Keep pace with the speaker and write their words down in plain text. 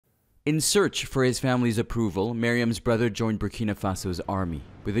In search for his family's approval, Miriam's brother joined Burkina Faso's army.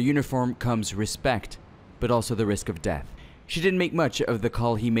 With a uniform comes respect, but also the risk of death. She didn't make much of the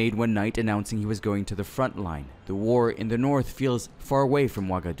call he made one night announcing he was going to the front line. The war in the north feels far away from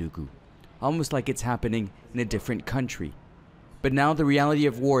Ouagadougou, almost like it's happening in a different country. But now the reality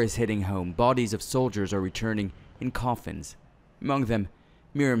of war is hitting home. Bodies of soldiers are returning in coffins. Among them,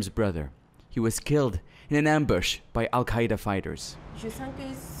 Miriam's brother. He was killed in an ambush by Al-Qaeda fighters.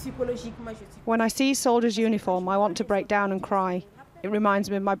 When I see soldiers' uniform, I want to break down and cry. It reminds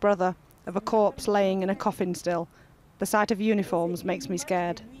me of my brother, of a corpse laying in a coffin still. The sight of uniforms makes me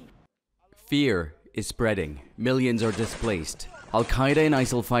scared. Fear is spreading. Millions are displaced. Al-Qaeda and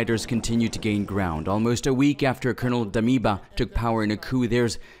ISIL fighters continue to gain ground. Almost a week after Colonel Damiba took power in a coup,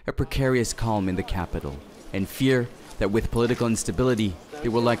 there's a precarious calm in the capital, and fear that with political instability,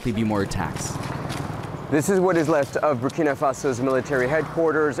 there will likely be more attacks. This is what is left of Burkina Faso's military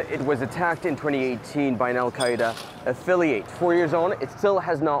headquarters. It was attacked in 2018 by an Al-Qaeda affiliate. 4 years on, it still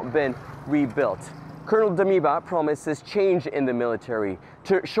has not been rebuilt. Colonel Damiba promises change in the military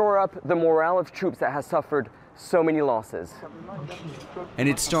to shore up the morale of troops that has suffered so many losses. And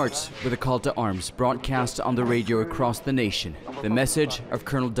it starts with a call to arms broadcast on the radio across the nation. The message of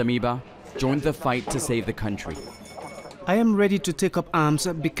Colonel Damiba: join the fight to save the country. I am ready to take up arms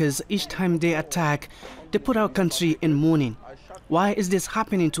because each time they attack, they put our country in mourning. Why is this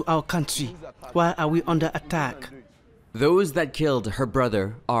happening to our country? Why are we under attack? Those that killed her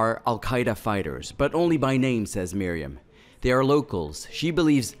brother are Al-Qaeda fighters, but only by name, says Miriam. They are locals. She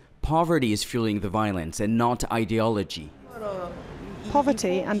believes poverty is fueling the violence and not ideology.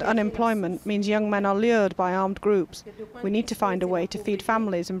 Poverty and unemployment means young men are lured by armed groups. We need to find a way to feed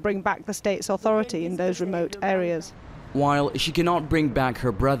families and bring back the state's authority in those remote areas. While she cannot bring back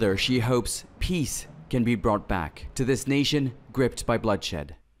her brother, she hopes peace can be brought back to this nation gripped by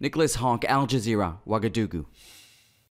bloodshed. Nicolas, Haque, Al Jazeera, Ouagadougou.